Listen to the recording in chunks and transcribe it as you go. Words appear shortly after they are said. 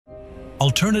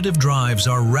Alternative drives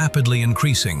are rapidly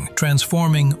increasing,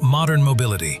 transforming modern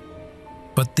mobility.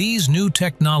 But these new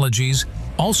technologies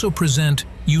also present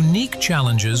unique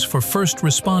challenges for first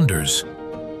responders.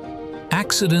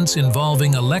 Accidents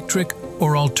involving electric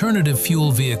or alternative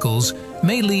fuel vehicles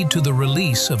may lead to the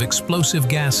release of explosive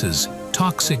gases,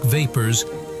 toxic vapors,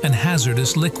 and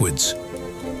hazardous liquids.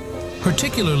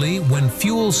 Particularly when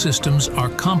fuel systems are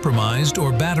compromised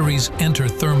or batteries enter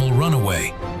thermal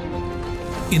runaway.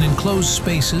 In enclosed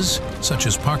spaces, such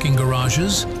as parking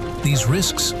garages, these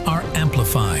risks are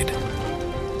amplified.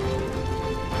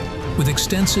 With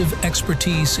extensive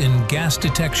expertise in gas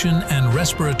detection and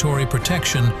respiratory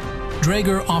protection,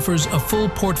 Dräger offers a full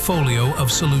portfolio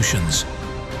of solutions.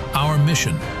 Our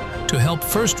mission: to help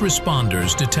first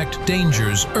responders detect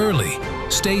dangers early,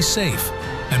 stay safe,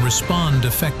 and respond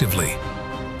effectively.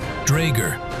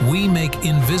 Dräger, we make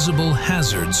invisible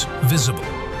hazards visible.